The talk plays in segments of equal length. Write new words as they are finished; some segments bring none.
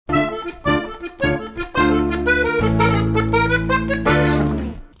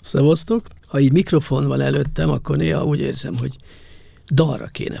Szevasztok! Ha így mikrofon van előttem, akkor néha úgy érzem, hogy dalra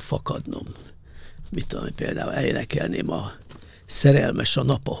kéne fakadnom. Mit tudom, például énekelném a szerelmes a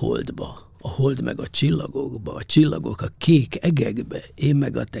nap a holdba, a hold meg a csillagokba, a csillagok a kék egekbe, én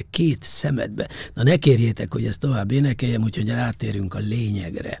meg a te két szemedbe. Na ne kérjétek, hogy ezt tovább énekeljem, úgyhogy rátérünk a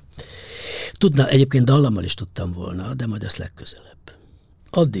lényegre. Egyébként dallammal is tudtam volna, de majd ezt legközelebb.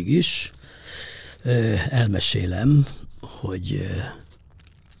 Addig is elmesélem, hogy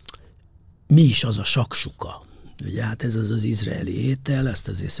mi is az a saksuka. Ugye, hát ez az izraeli étel, ezt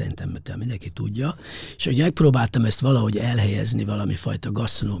azért szerintem mindenki tudja, és ugye megpróbáltam ezt valahogy elhelyezni valami fajta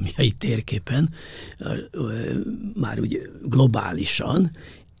gasztronómiai térképen, már úgy globálisan,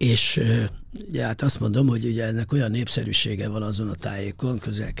 és ugye hát azt mondom, hogy ugye ennek olyan népszerűsége van azon a tájékon,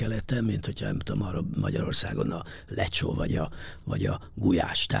 Közel-Keleten, mint hogyha nem tudom, arra Magyarországon a lecsó vagy a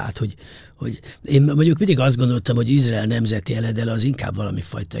gulyás. Tehát, hogy én mondjuk mindig azt gondoltam, hogy Izrael nemzeti eledele az inkább valami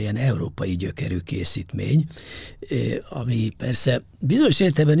fajta ilyen európai gyökerű készítmény, ami persze bizonyos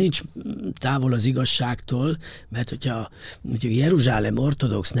értelemben nincs távol az igazságtól, mert hogyha mondjuk Jeruzsálem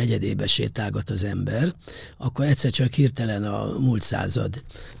ortodox negyedébe sétálgat az ember, akkor egyszer csak hirtelen a múlt század,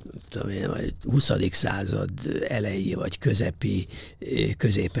 20. század elejé vagy közepi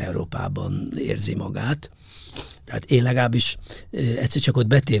Közép-Európában érzi magát. Tehát én legalábbis egyszer csak ott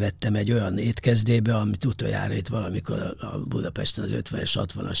betévedtem egy olyan étkezdébe, amit utoljára itt valamikor a Budapesten az 50-es,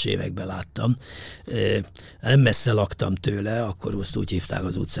 60-as években láttam. Nem messze laktam tőle, akkor azt úgy hívták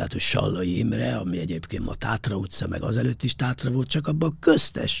az utcát, hogy Sallai Imre, ami egyébként ma Tátra utca, meg azelőtt is Tátra volt, csak abban a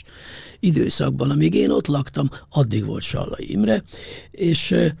köztes időszakban, amíg én ott laktam, addig volt Sallai Imre,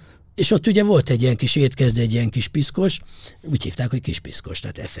 és ott ugye volt egy ilyen kis étkezde, egy ilyen kis piszkos, úgy hívták, hogy kis piszkos,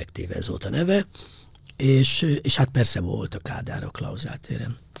 tehát effektíve ez volt a neve, és hát persze volt a Kádár a Klauzál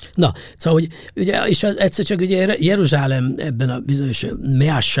téren. Na, szóval, hogy ugye, és egyszer csak ugye Jeruzsálem ebben a bizonyos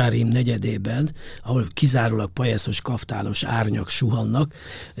Meás Sárim negyedében, ahol kizárólag pajeszos, kaftános árnyak suhannak,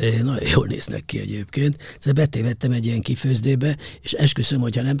 nagyon jól néznek ki egyébként, szóval betévettem egy ilyen kifőzdébe, és esküszöm,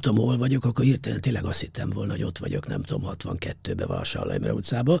 hogyha nem tudom, hol vagyok, akkor hirtelen tényleg azt hittem volna, hogy ott vagyok, nem tudom, 62-ben van a Sallai Imre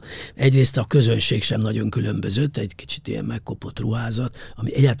utcában. Egyrészt a közönség sem nagyon különbözött, egy kicsit ilyen megkopott ruházat,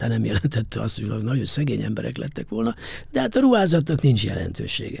 ami egyáltalán nem jelentette azt, hogy nagyon szegény emberek lettek volna, de hát a ruházatnak nincs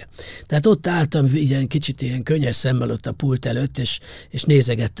jelentősége. Tehát ott álltam kicsit ilyen könnyes szemmel ott a pult előtt, és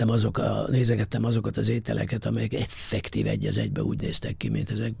nézegettem azokat az ételeket, amelyek effektív egy az egybe úgy néztek ki,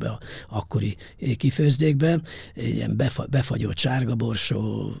 mint ezekben az akkori kifőzdékben. Ilyen befagyott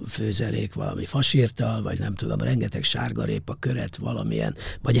sárgaborsó főzelék, valami fasírtal, vagy nem tudom, rengeteg sárgarépa köret valamilyen,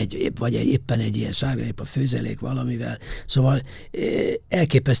 vagy éppen egy ilyen sárgarépa főzelék valamivel. Szóval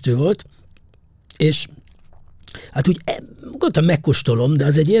elképesztő volt, és hát úgy gondoltam, megkóstolom, de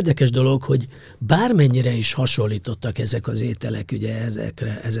az egy érdekes dolog, hogy bármennyire is hasonlítottak ezek az ételek ugye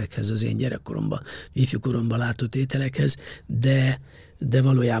ezekhez az én gyerekkoromban, ifjúkoromban látott ételekhez, de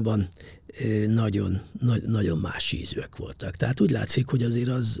valójában nagyon más ízűek voltak. Tehát úgy látszik, hogy azért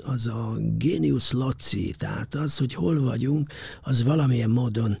az a genius loci, tehát az, hogy hol vagyunk, az valamilyen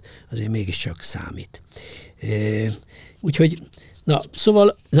módon azért mégiscsak számít. Úgyhogy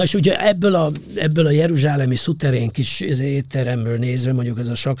szóval, és ugye ebből a jeruzsálemi szuterén kis étteremről nézve, mondjuk ez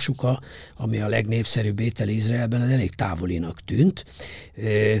a saksuka, ami a legnépszerűbb étel Izraelben, az elég távolinak tűnt,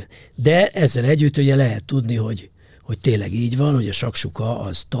 de ezzel együtt ugye lehet tudni, hogy tényleg így van, hogy a saksuka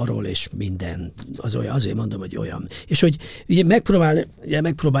az tarol, és minden, az olyan, azért mondom, hogy olyan. És hogy ugye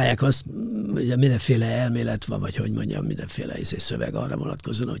megpróbálják azt, ugye mindenféle elmélet van, vagy hogy mondjam, mindenféle szöveg arra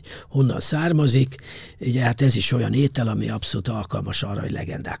vonatkozóan, hogy honnan származik. Ugye hát ez is olyan étel, ami abszolút alkalmas arra, hogy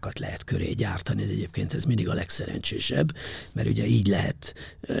legendákat lehet köré gyártani. Ez mindig a legszerencsésebb, mert ugye így lehet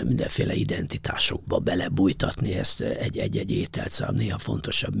mindenféle identitásokba belebújtatni ezt egy ételt, szóval néha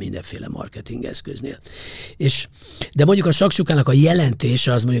fontosabb mindenféle marketing eszköznél. De mondjuk a saksukának a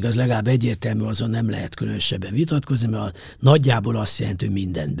jelentése az mondjuk az legalább egyértelmű, azon nem lehet különösebben vitatkozni, mert nagyjából azt jelenti, hogy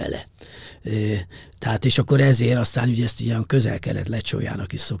mindent bele. Tehát és akkor ezért aztán ugye ezt ilyen Közel-Kelet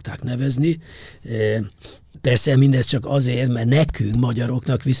lecsójának is szokták nevezni. Persze mindez csak azért, mert nekünk,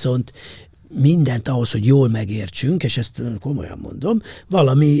 magyaroknak viszont mindent ahhoz, hogy jól megértsünk, és ezt komolyan mondom,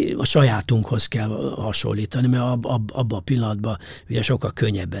 valami a sajátunkhoz kell hasonlítani, mert abban a pillanatban ugye sokkal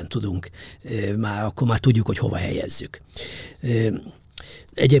könnyebben tudunk, akkor már tudjuk, hogy hova helyezzük.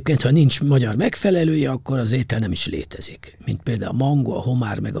 Egyébként, ha nincs magyar megfelelője, akkor az étel nem is létezik. Mint például a mango, a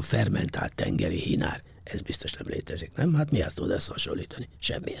homár, meg a fermentált tengeri hinár. Ez biztos nem létezik, nem? Hát mihez tudod ezt hasonlítani?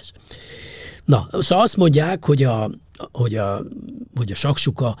 Semmihez. Na, szóval azt mondják, hogy a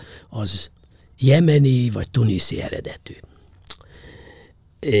saksuka az jemeni vagy tuniszi eredetű.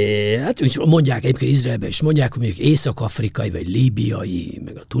 Hát mondják egyébként Izraelben is, mondják, hogy mondjuk észak-afrikai, vagy líbiai,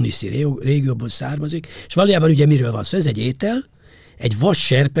 meg a tuniszi régióból származik, és valójában ugye miről van szó? Ez egy étel, egy vas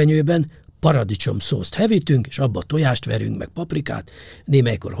serpenyőben paradicsom szószt hevítünk, és abba tojást verünk, meg paprikát,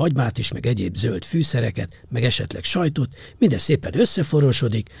 némelykor hagymát is, meg egyéb zöld fűszereket, meg esetleg sajtot, mindez szépen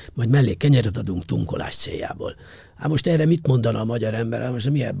összeforosodik, majd mellé kenyeret adunk tunkolás céljából. Hát most erre mit mondana a magyar ember? Most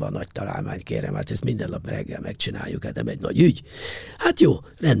mi ebben a nagy találmány, kérem, hát ezt minden nap reggel megcsináljuk, hát nem egy nagy ügy. Hát jó,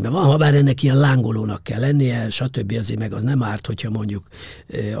 rendben van, ha bár ennek ilyen lángolónak kell lennie, stb. Azért meg az nem árt, hogyha mondjuk,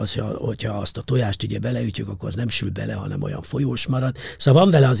 hogyha azt a tojást ugye beleütjük, akkor az nem sül bele, hanem olyan folyós marad. Szóval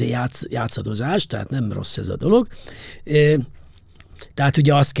van vele azért játszadozás, tehát nem rossz ez a dolog. Tehát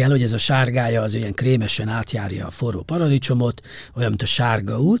ugye az kell, hogy ez a sárgája az ilyen krémesen átjárja a forró paradicsomot, olyan, mint a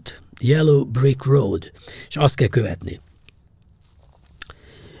sárga út, Yellow Brick Road, és azt kell követni.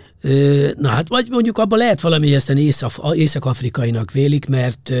 Na hát, vagy mondjuk abban lehet valami, ezt észak-afrikainak vélik,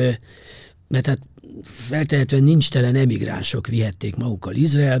 mert hát feltehetően nincs telen emigránsok vihették magukkal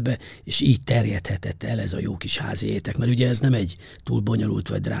Izraelbe, és így terjedhetett el ez a jó kis házi étek, mert ugye ez nem egy túl bonyolult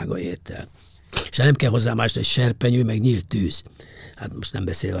vagy drága étel. És nem kell hozzá más, egy serpenyő, meg nyílt tűz. Hát most nem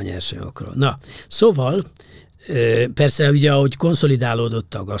beszélve a nyersanyagokról. Na, szóval persze ugye, ahogy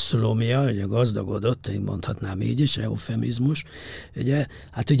konszolidálódott a gasztronómia, ugye gazdagodott, mondhatnám így is, eufemizmus, ugye,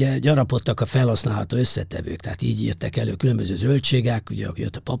 hát ugye gyarapodtak a felhasználható összetevők, tehát így írtak elő különböző zöldségek, ugye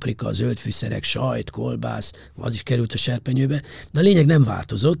jött a paprika, a zöldfűszerek, sajt, kolbász, az is került a serpenyőbe, de a lényeg nem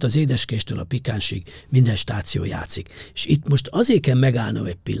változott, az édeskéstől a pikánsig minden stáció játszik. És itt most azért kell megállnom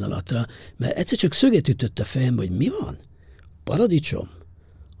egy pillanatra, mert egyszer csak szöget ütött a fejembe, hogy mi van? Paradicsom?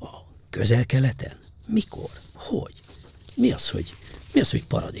 A Közel-Keleten? Mikor? Hogy? Mi az, hogy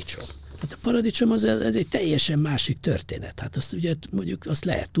paradicsom? Hát a paradicsom ez egy teljesen másik történet. Hát azt ugye mondjuk azt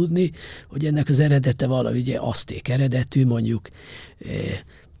lehet tudni, hogy ennek az eredete valami ugye azték eredetű, mondjuk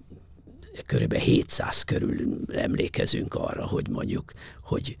körülbelül 700 körül emlékezünk arra, hogy mondjuk,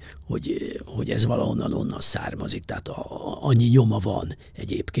 hogy ez valahonnan onnan származik, tehát annyi nyoma van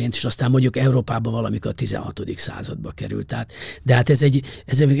egyébként, és aztán mondjuk Európában valamikor a 16. századba került. De hát ez egy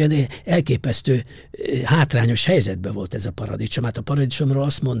elképesztő hátrányos helyzetben volt ez a paradicsom. Hát a paradicsomról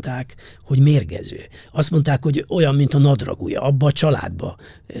azt mondták, hogy mérgező. Azt mondták, hogy olyan, mint a nadragúja. Abba a családba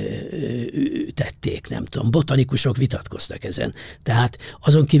tették, nem tudom. Botanikusok vitatkoztak ezen. Tehát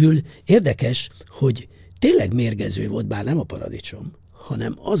azon kívül érdekes, hogy tényleg mérgező volt, bár nem a paradicsom,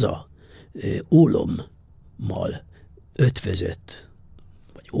 hanem az a ólommal ötvözött,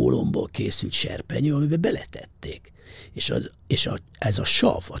 vagy ólomból készült serpenyő, amiben beletették. És ez a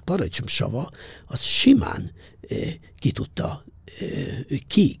sav, a paradicsom sava, az simán ki tudta,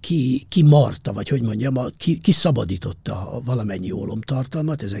 kimarta, vagy hogy mondjam, kiszabadította valamennyi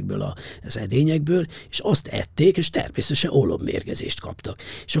ólomtartalmat ezekből az edényekből, és azt ették, és természetesen ólommérgezést kaptak.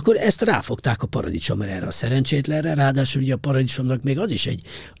 És akkor ezt ráfogták a paradicsomra, erre a szerencsétlenre, ráadásul ugye a paradicsomnak még az is egy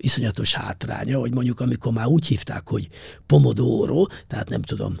iszonyatos hátránya, hogy mondjuk amikor már úgy hívták, hogy pomodoro, tehát nem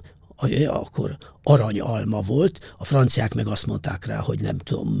tudom, akkor aranyalma volt, a franciák meg azt mondták rá, hogy nem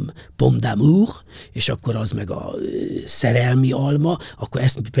tudom, pomme d'amour, és akkor az meg a szerelmi alma, akkor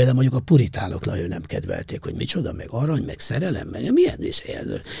ezt például mondjuk a puritánok nagyon nem kedvelték, hogy micsoda, meg arany, meg szerelem, meg milyen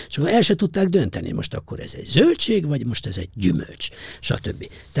viszonylag. És akkor el se tudták dönteni, most akkor ez egy zöldség, vagy most ez egy gyümölcs, stb.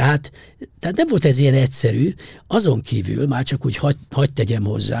 Tehát nem volt ez ilyen egyszerű, azon kívül már csak úgy hagy tegyem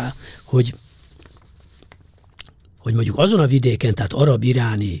hozzá, hogy mondjuk azon a vidéken, tehát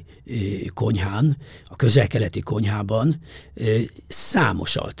arab-iráni konyhán, a közel-keleti konyhában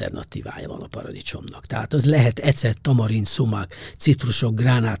számos alternatívája van a paradicsomnak. Tehát az lehet ecet, tamarin, szumák, citrusok,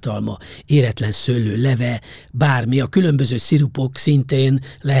 gránátalma, éretlen szőlő, leve, bármi. A különböző szirupok szintén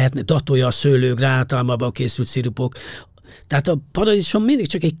lehetne, datolja, szőlő, gránátalmából készült szirupok. Tehát a paradicsom mindig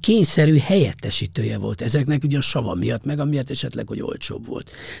csak egy kényszerű helyettesítője volt ezeknek, ugye a sava miatt, meg amiatt esetleg, hogy olcsóbb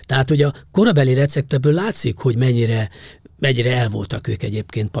volt. Tehát, hogy a korabeli receptből látszik, hogy mennyire el voltak ők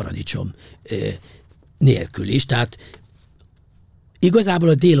egyébként paradicsom nélkül is. Tehát igazából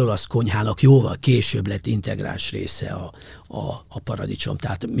a dél-olasz konyhának jóval később lett integráns része a paradicsom.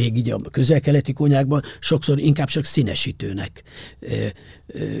 Tehát még így a közel-keleti konyhákban sokszor inkább csak színesítőnek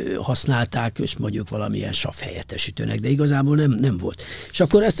használták, és mondjuk valamilyen savhelyettesítőnek, de igazából nem volt. És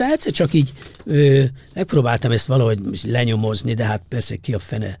akkor aztán egyszer csak így megpróbáltam ezt valahogy lenyomozni, de hát persze ki a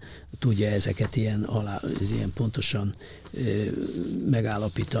fene tudja ezeket ilyen pontosan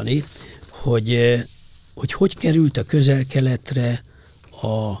megállapítani, hogy került a közel-keletre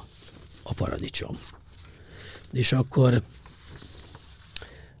a paradicsom. És akkor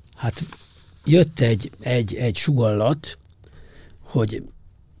hát jött egy sugallat,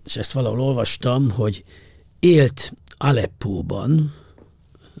 és ezt valahol olvastam, hogy élt Aleppóban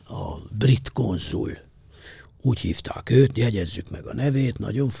brit konzul. Úgy hívták őt, jegyezzük meg a nevét,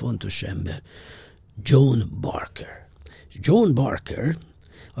 nagyon fontos ember, John Barker. John Barker,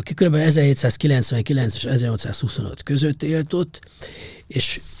 aki kb. 1799 és 1825 között élt ott,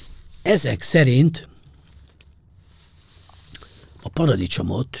 és ezek szerint a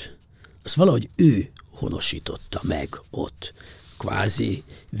paradicsomot, azt valahogy ő honosította meg ott, kvázi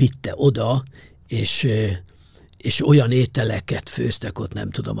vitte oda, és olyan ételeket főztek ott,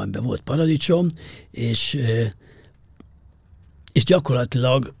 nem tudom, amiben volt paradicsom, és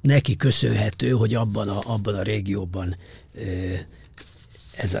gyakorlatilag neki köszönhető, hogy abban a régióban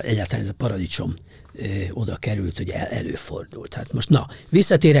egyáltalán ez a paradicsom oda került, hogy előfordult. Hát most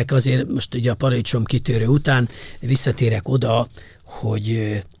visszatérek azért, most ugye a paradicsom kitörő után, visszatérek oda,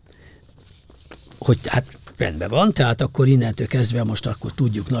 hogy hát rendben van, tehát akkor innentől kezdve most akkor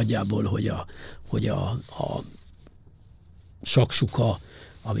tudjuk nagyjából, hogy a saksuka,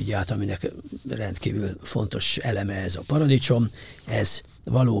 aminek rendkívül fontos eleme ez a paradicsom, ez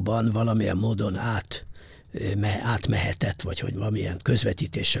valóban valamilyen módon átmehetett, vagy hogy valamilyen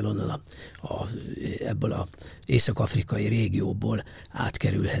közvetítéssel onnan ebből az észak-afrikai régióból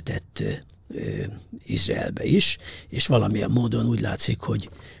átkerülhetett Izraelbe is, és valamilyen módon úgy látszik,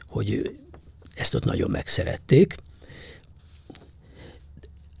 hogy ezt ott nagyon megszerették.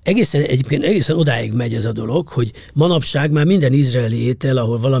 Egészen odáig megy ez a dolog, hogy manapság már minden izraeli étel,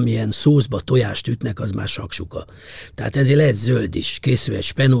 ahol valamilyen szószba tojást ütnek, az már saksuka. Tehát ezért lehet zöld is, készül egy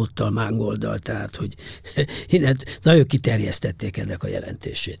spenóttal, mángoldal, tehát hogy innen nagyon kiterjesztették ennek a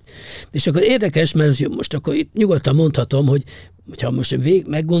jelentését. És akkor érdekes, mert most akkor itt nyugodtan mondhatom, hogyha most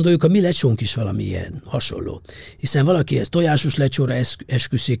meggondoljuk, a mi lecsónk is valami ilyen hasonló. Hiszen valaki ez tojásos lecsóra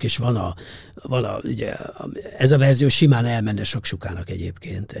esküszik, és van ugye, ez a verzió simán elmenne saksukának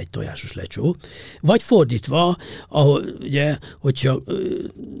egyébként, egy tojásos lecsó. Vagy fordítva, ahol ugye,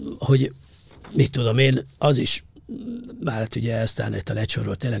 hogy mit tudom én, az is, már ugye aztán itt a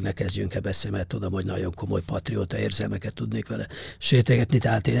lecsóról tényleg ne kezdjünk el beszélni, mert tudom, hogy nagyon komoly patrióta érzelmeket tudnék vele sértegetni,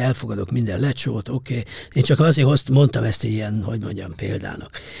 tehát én elfogadok minden lecsót, oké. Én csak azért mondtam ezt ilyen, hogy mondjam,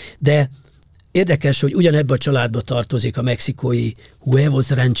 példának. De érdekes, hogy ugyanebben a családba tartozik a mexikói huevos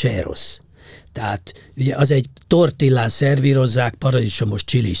rancheros. Tehát ugye az egy tortillán szervírozzák, paradicsomos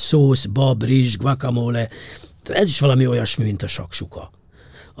csilis szósz, bab, rizs, guacamole, ez is valami olyasmi, mint a saksuka.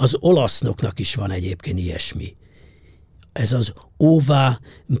 Az olasznoknak is van egyébként ilyesmi. Ez az ova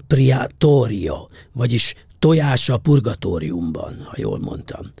priatorio, vagyis tojása a purgatóriumban, ha jól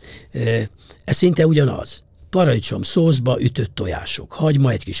mondtam. Ez szinte ugyanaz. Paradicsom szószba ütött tojások,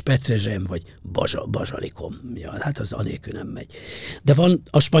 hagyma, egy kis petrezsem, vagy bazsalikom. Ja, hát az anélkül nem megy. De van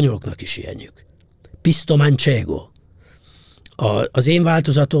a spanyoloknak is ilyenjük. Pisto manchego. Az én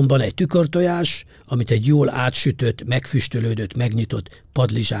változatomban egy tükörtojás, amit egy jól átsütött, megfüstölődött, megnyitott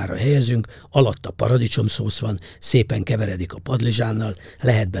padlizsára helyezünk, alatta paradicsomszósz van, szépen keveredik a padlizsánnal,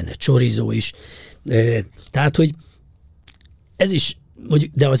 lehet benne chorizo is. Tehát, hogy ez is,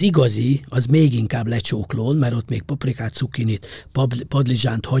 de az igazi, az még inkább lecsóklón, mert ott még paprikát, cukinit,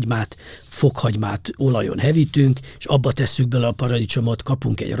 padlizsánt, hagymát, fokhagymát olajon hevítünk, és abba tesszük bele a paradicsomot,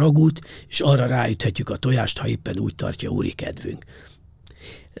 kapunk egy ragút, és arra ráüthetjük a tojást, ha éppen úgy tartja úri kedvünk.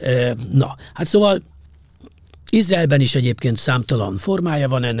 Hát szóval Izraelben is egyébként számtalan formája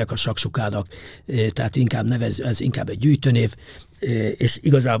van ennek a saksukának, tehát ez inkább egy gyűjtőnév, és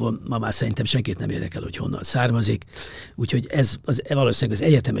igazából ma már szerintem senkit nem érdekel, hogy honnan származik, úgyhogy ez valószínűleg az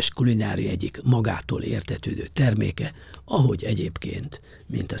egyetemes kulinária egyik magától értetődő terméke, ahogy egyébként,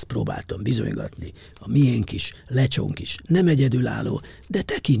 mint ezt próbáltam bizonygatni, a miénk is, lecsónk is nem egyedülálló, de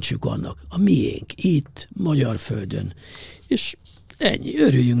tekintsük annak, a miénk itt, magyar földön, és ennyi,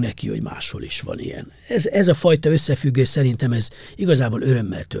 örüljünk neki, hogy máshol is van ilyen. Ez a fajta összefüggés szerintem ez igazából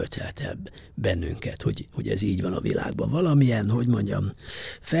örömmel tölthet el bennünket, hogy ez így van a világban. Valamilyen, hogy mondjam,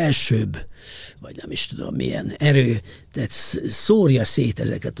 felsőbb, vagy nem is tudom milyen erő, tehát szórja szét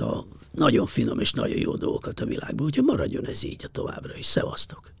ezeket a nagyon finom és nagyon jó dolgokat a világban, úgyhogy maradjon ez így a továbbra is.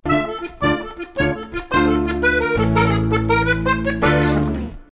 Szevasztok!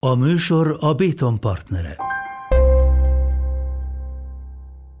 A műsor a Béton partnere.